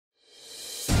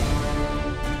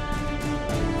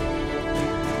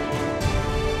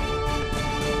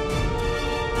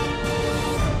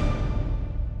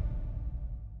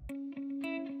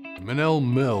Mennel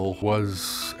Mill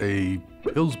was a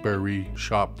Pillsbury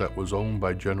shop that was owned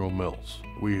by General Mills.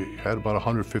 We had about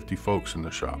 150 folks in the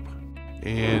shop.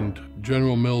 And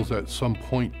General Mills at some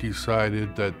point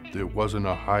decided that it wasn't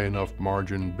a high enough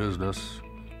margin business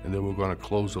and they were going to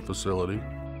close the facility.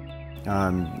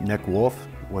 I'm Nick Wolf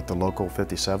with the local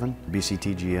 57,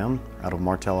 BCTGM out of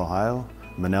Martell, Ohio.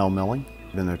 Mennel Milling,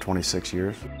 been there 26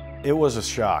 years. It was a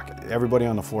shock. Everybody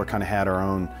on the floor kind of had our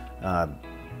own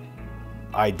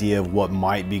idea of what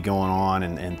might be going on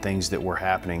and things that were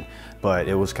happening, but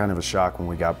it was kind of a shock when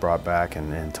we got brought back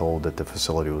and told that the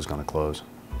facility was going to close.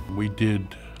 We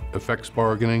did effects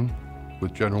bargaining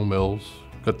with General Mills,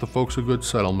 got the folks a good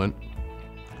settlement,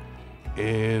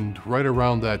 and right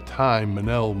around that time,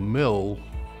 Mennel Mill,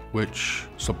 which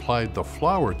supplied the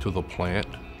flour to the plant,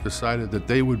 decided that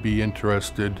they would be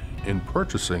interested in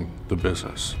purchasing the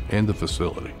business and the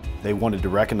facility. They wanted to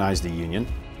recognize the union,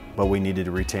 but we needed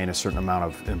to retain a certain amount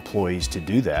of employees to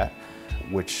do that,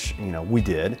 which we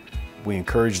did. We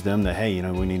encouraged them that, hey,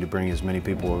 we need to bring as many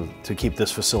people to keep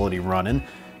this facility running,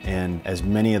 and as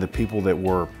many of the people that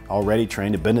were already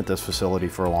trained have been at this facility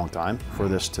for a long time for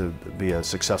this to be a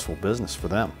successful business for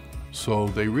them. So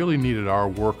they really needed our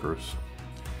workers.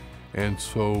 And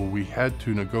so we had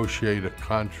to negotiate a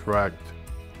contract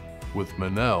with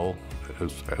Mennel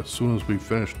as soon as we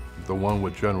finished the one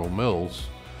with General Mills,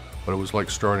 but it was like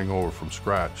starting over from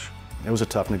scratch. It was a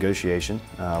tough negotiation.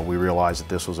 We realized that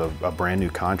this was a brand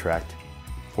new contract.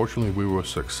 Fortunately, we were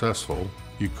successful.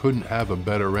 You couldn't have a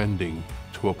better ending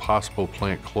to a possible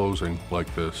plant closing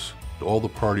like this. All the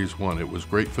parties won. It was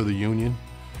great for the union,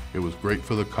 it was great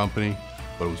for the company,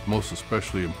 but it was most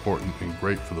especially important and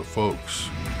great for the folks.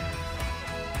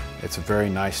 It's a very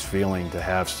nice feeling to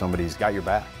have somebody who's got your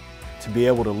back. To be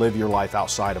able to live your life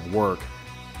outside of work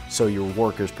so your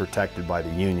work is protected by the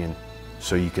union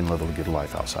so you can live a good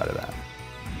life outside of that.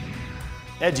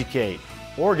 Educate,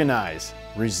 organize,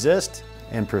 resist,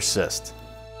 and persist.